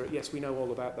Holy Spirit, yes, we know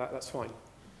all about that, that's fine.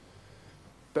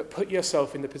 But put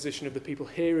yourself in the position of the people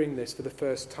hearing this for the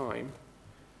first time.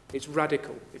 It's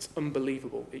radical, it's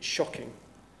unbelievable, it's shocking,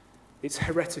 it's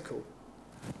heretical.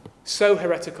 So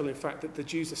heretical, in fact, that the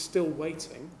Jews are still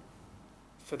waiting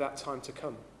for that time to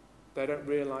come. They don't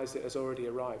realise it has already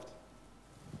arrived.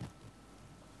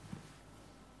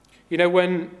 You know,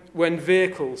 when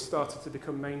vehicles started to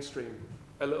become mainstream,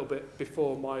 a little bit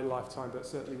before my lifetime, but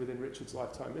certainly within Richard's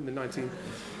lifetime in the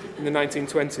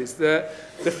 1920s,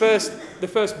 the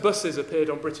first buses appeared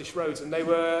on British roads, and they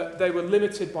were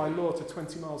limited by law to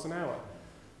 20 miles an hour,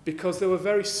 because there were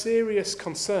very serious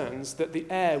concerns that the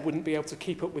air wouldn't be able to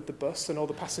keep up with the bus and all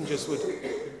the passengers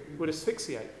would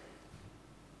asphyxiate.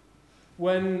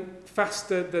 When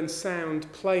faster than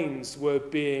sound planes were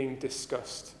being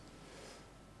discussed,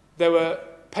 there were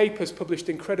papers published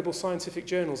in credible scientific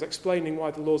journals explaining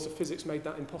why the laws of physics made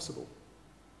that impossible.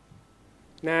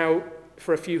 Now,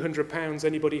 for a few £100,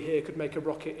 anybody here could make a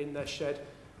rocket in their shed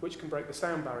which can break the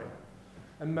sound barrier.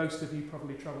 And most of you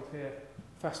probably travelled here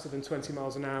faster than 20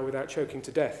 miles an hour without choking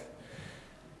to death.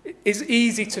 It's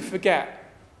easy to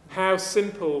forget how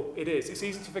simple it is. It's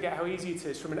easy to forget how easy it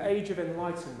is from an age of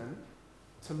enlightenment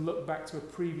to look back to a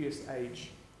previous age.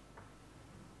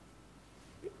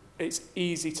 It's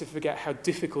easy to forget how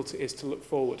difficult it is to look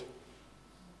forward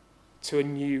to a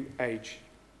new age.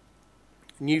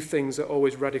 New things are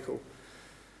always radical.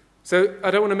 So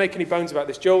I don't want to make any bones about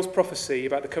this. Joel's prophecy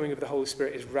about the coming of the Holy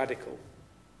Spirit is radical.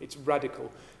 It's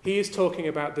radical. He is talking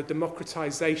about the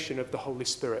democratization of the Holy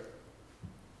Spirit.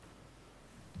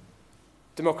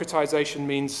 Democratization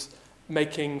means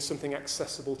making something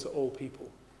accessible to all people.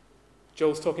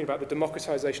 Joel's talking about the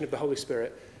democratization of the Holy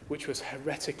Spirit, which was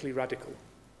heretically radical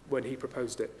when he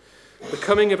proposed it. The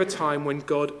coming of a time when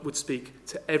God would speak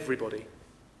to everybody.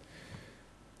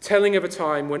 Telling of a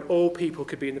time when all people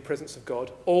could be in the presence of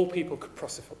God, all people could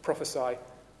prophesy,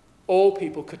 all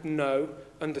people could know,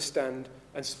 understand,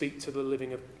 and speak to the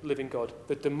living God.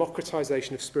 The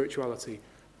democratization of spirituality,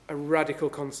 a radical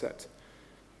concept.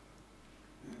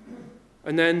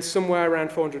 And then somewhere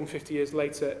around 450 years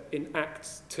later, in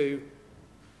Acts 2,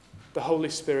 the Holy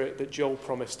Spirit that Joel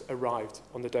promised arrived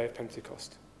on the day of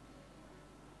Pentecost.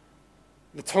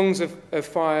 The tongues of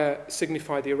fire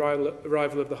signify the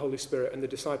arrival of the Holy Spirit, and the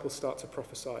disciples start to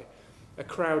prophesy. A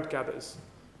crowd gathers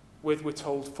with, we're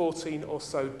told, 14 or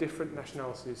so different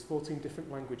nationalities, 14 different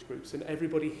language groups, and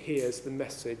everybody hears the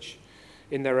message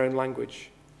in their own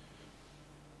language.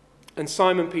 And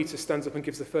Simon Peter stands up and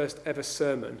gives the first ever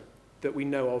sermon that we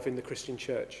know of in the Christian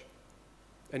church.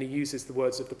 And he uses the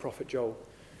words of the prophet Joel.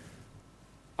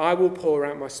 I will pour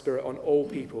out my spirit on all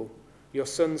people. Your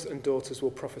sons and daughters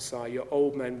will prophesy. Your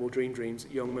old men will dream dreams.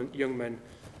 Young men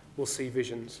will see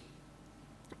visions.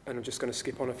 And I'm just going to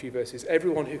skip on a few verses.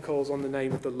 Everyone who calls on the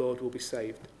name of the Lord will be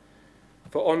saved.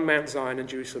 For on Mount Zion and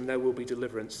Jerusalem there will be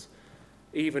deliverance,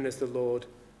 even as the Lord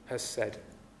has said.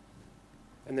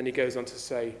 And then he goes on to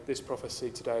say, this prophecy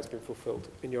today has been fulfilled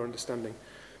in your understanding.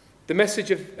 The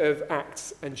message of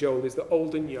Acts and Joel is that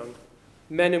old and young,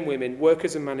 men and women,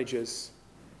 workers and managers,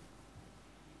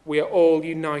 we are all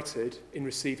united in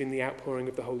receiving the outpouring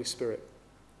of the Holy Spirit.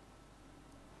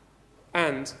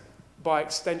 And by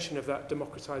extension of that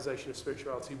democratization of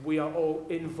spirituality, we are all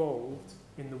involved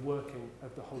in the working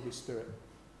of the Holy Spirit.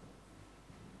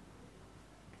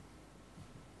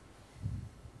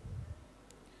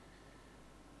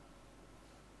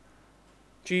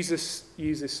 Jesus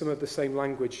uses some of the same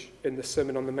language in the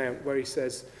Sermon on the Mount, where he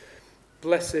says,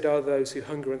 "Blessed are those who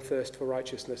hunger and thirst for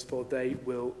righteousness, for they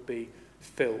will be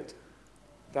filled."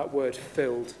 That word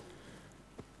 "filled"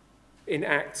 in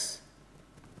Acts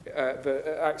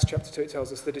chapter 2, it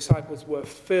tells us the disciples were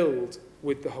filled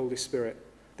with the Holy Spirit.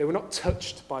 They were not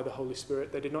touched by the Holy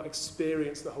Spirit. They did not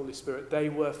experience the Holy Spirit. They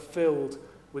were filled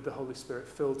with the Holy Spirit,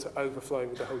 filled to overflowing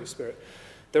with the Holy Spirit.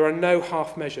 There are no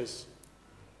half measures.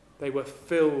 They were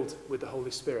filled with the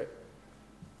Holy Spirit.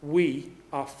 We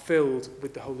are filled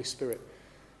with the Holy Spirit.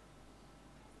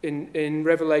 In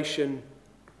Revelation,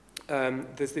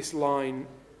 there's this line,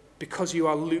 because you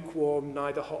are lukewarm,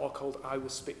 neither hot or cold, I will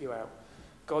spit you out.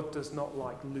 God does not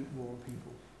like lukewarm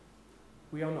people.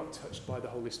 We are not touched by the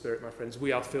Holy Spirit, my friends.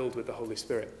 We are filled with the Holy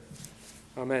Spirit.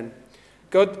 Amen.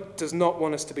 God does not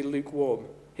want us to be lukewarm.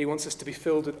 He wants us to be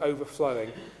filled with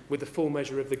overflowing, with the full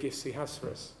measure of the gifts he has for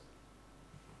us.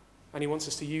 And he wants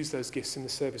us to use those gifts in the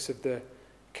service of the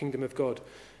kingdom of God.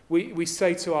 We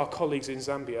say to our colleagues in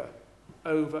Zambia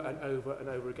over and over and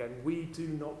over again, we do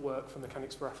not work for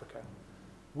Mechanics for Africa.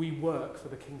 We work for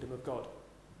the kingdom of God.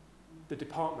 The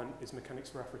department is Mechanics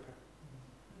for Africa.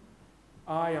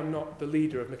 I am not the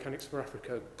leader of Mechanics for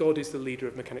Africa. God is the leader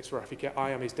of Mechanics for Africa. I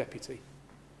am his deputy.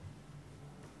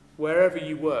 Wherever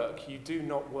you work, you do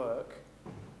not work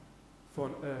for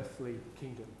an earthly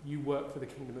kingdom. You work for the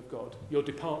kingdom of God. Your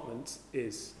department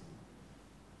is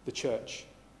the church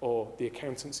or the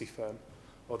accountancy firm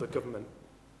or the government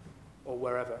or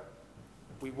wherever.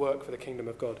 We work for the kingdom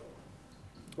of God.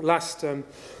 Last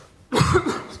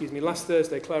Excuse me, last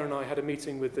Thursday, Claire and I had a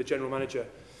meeting with the general manager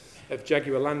of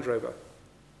Jaguar Land Rover.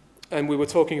 And we were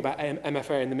talking about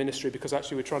MFA in the ministry because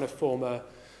actually we're trying to form a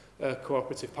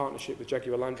cooperative partnership with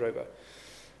Jaguar Land Rover.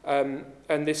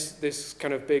 And this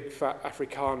kind of big fat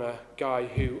Afrikaner guy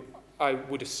who I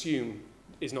would assume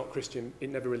is not Christian, it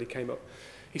never really came up.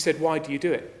 He said, "Why do you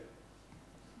do it?"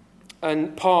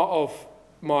 And part of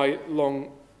my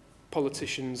long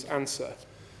politician's answer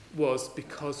was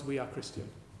because we are Christian.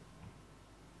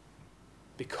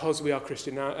 Because we are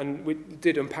Christian now, and we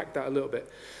did unpack that a little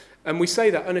bit. And we say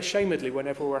that unashamedly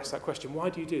whenever we're asked that question, why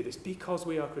do you do this? Because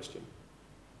we are Christian.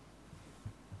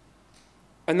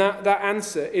 And that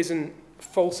answer isn't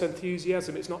false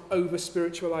enthusiasm, it's not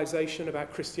over-spiritualization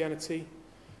about Christianity.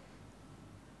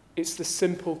 It's the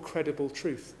simple, credible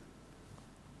truth.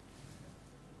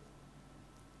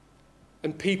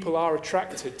 And people are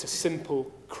attracted to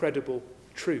simple, credible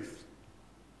truth.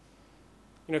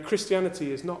 You know,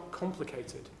 Christianity is not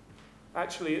complicated.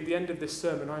 Actually, at the end of this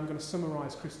sermon, I'm going to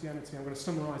summarize Christianity. I'm going to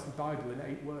summarize the Bible in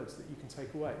 8 words that you can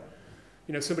take away.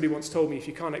 You know, somebody once told me, if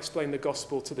you can't explain the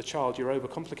gospel to the child, you're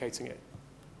overcomplicating it.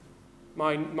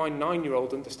 My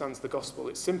 9-year-old understands the gospel.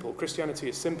 It's simple. Christianity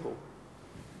is simple.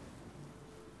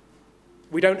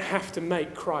 We don't have to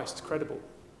make Christ credible.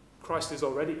 Christ is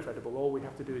already credible. All we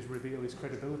have to do is reveal his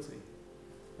credibility.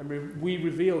 And we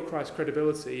reveal Christ's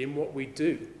credibility in what we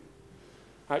do.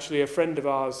 Actually, a friend of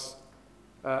ours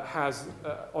has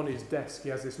on his desk, he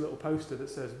has this little poster that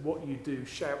says, "What you do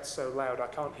shouts so loud, I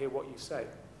can't hear what you say."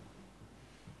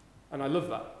 And I love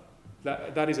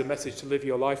that. That is a message to live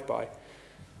your life by.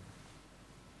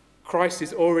 Christ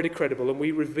is already credible, and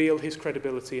we reveal his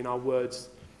credibility in our words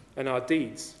and our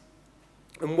deeds.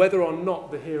 And whether or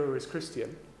not the hearer is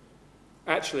Christian,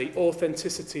 actually,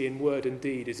 authenticity in word and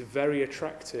deed is a very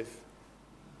attractive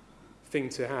thing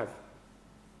to have.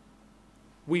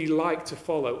 We like to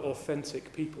follow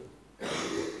authentic people.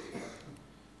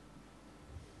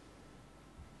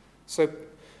 So,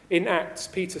 in Acts,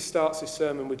 Peter starts his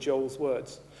sermon with Joel's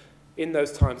words. "In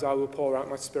those times I will pour out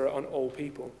my spirit on all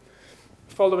people."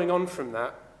 Following on from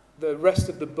that, the rest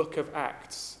of the book of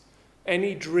Acts,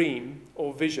 any dream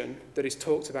or vision that is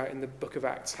talked about in the book of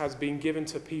Acts has been given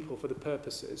to people for the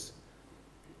purposes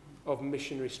of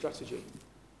missionary strategy,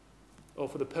 or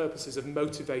for the purposes of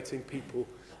motivating people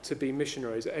to be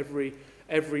missionaries. Every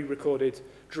recorded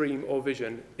dream or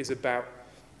vision is about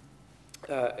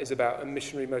a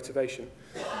missionary motivation,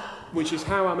 which is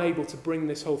how I'm able to bring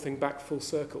this whole thing back full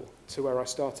circle to where I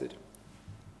started.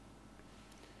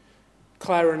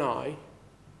 Claire and I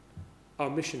are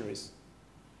missionaries,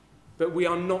 but we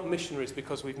are not missionaries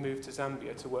because we've moved to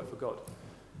Zambia to work for God.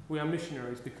 We are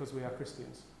missionaries because we are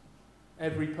Christians.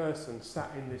 Every person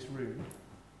sat in this room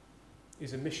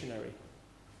is a missionary.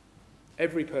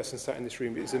 Every person sat in this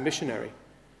room is a missionary.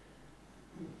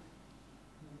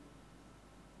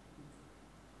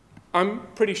 I'm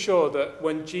pretty sure that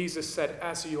when Jesus said,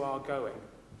 "As you are going,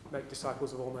 make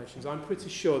disciples of all nations," I'm pretty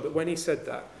sure that when he said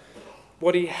that,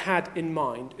 what he had in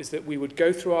mind is that we would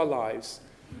go through our lives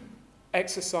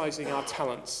exercising our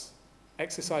talents,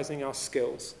 exercising our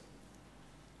skills,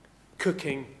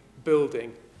 cooking,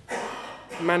 building,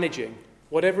 managing,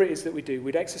 whatever it is that we do,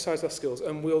 we'd exercise our skills,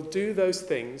 and we'll do those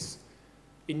things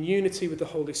in unity with the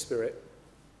Holy Spirit,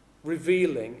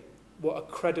 revealing what a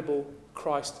credible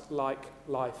Christ-like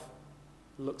life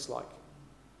looks like.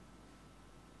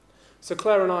 So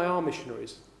Claire and I are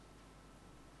missionaries,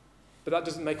 but that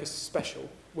doesn't make us special.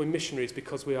 We're missionaries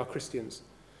because we are Christians.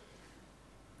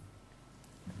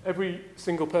 Every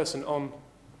single person on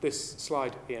this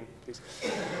slide, Ian, please.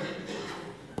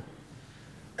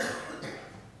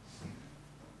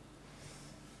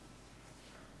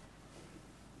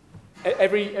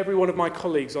 Every one of my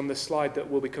colleagues on this slide that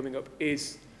will be coming up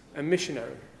is a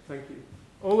missionary. Thank you.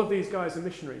 All of these guys are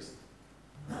missionaries.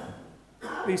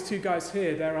 These 2 guys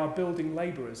here, they're our building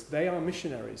labourers. They are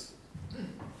missionaries,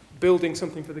 building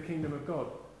something for the kingdom of God.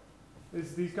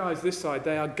 These guys this side,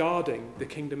 they are guarding the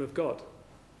kingdom of God.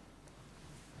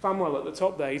 Famwell at the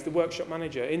top there, he's the workshop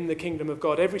manager in the kingdom of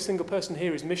God. Every single person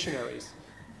here is missionaries.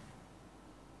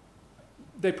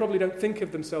 They probably don't think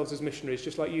of themselves as missionaries,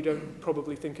 just like you don't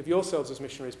probably think of yourselves as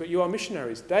missionaries, but you are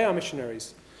missionaries. They are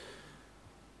missionaries.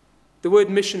 The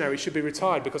word missionary should be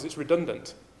retired because it's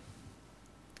redundant.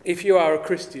 If you are a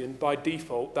Christian, by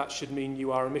default, that should mean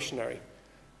you are a missionary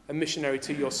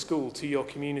to your school, to your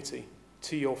community,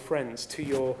 to your friends, to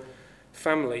your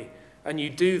family. And you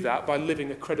do that by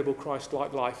living a credible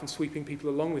Christ-like life and sweeping people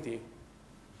along with you.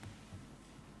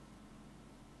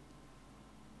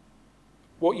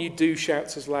 What you do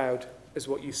shouts as loud as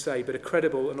what you say, but a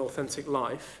credible and authentic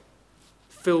life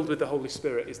filled with the Holy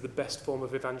Spirit, is the best form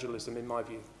of evangelism in my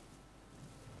view.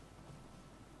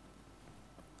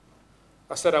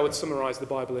 I said I would summarise the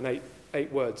Bible in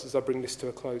eight words as I bring this to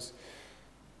a close.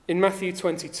 In Matthew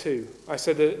 22, I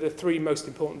said the three most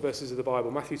important verses of the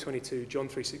Bible, Matthew 22, John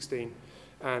 3:16,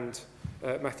 and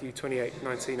Matthew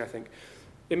 28:19, I think.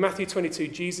 In Matthew 22,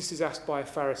 Jesus is asked by a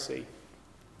Pharisee,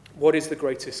 what is the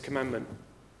greatest commandment?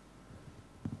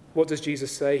 What does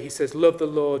Jesus say? He says, love the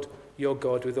Lord your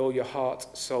God with all your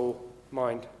heart, soul,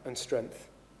 mind, and strength.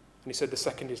 And he said the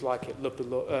second is like it,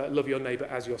 love your neighbour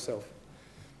as yourself.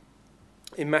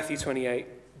 In Matthew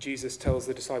 28, Jesus tells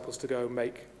the disciples to go and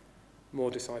make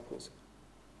more disciples.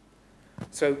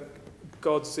 So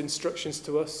God's instructions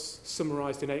to us,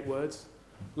 summarised in 8 words,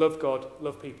 love God,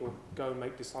 love people, go and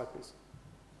make disciples.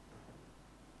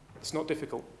 It's not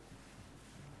difficult.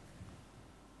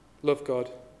 Love God,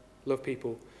 love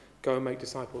people, go and make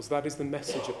disciples. That is the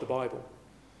message of the Bible.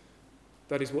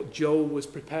 That is what Joel was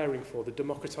preparing for, the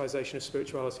democratisation of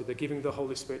spirituality, the giving of the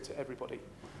Holy Spirit to everybody.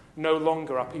 No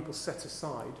longer are people set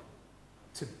aside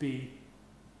to be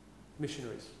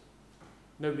missionaries.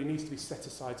 Nobody needs to be set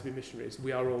aside to be missionaries.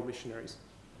 We are all missionaries.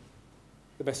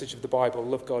 The message of the Bible,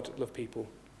 love God, love people,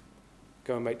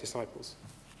 go and make disciples.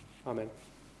 Amen.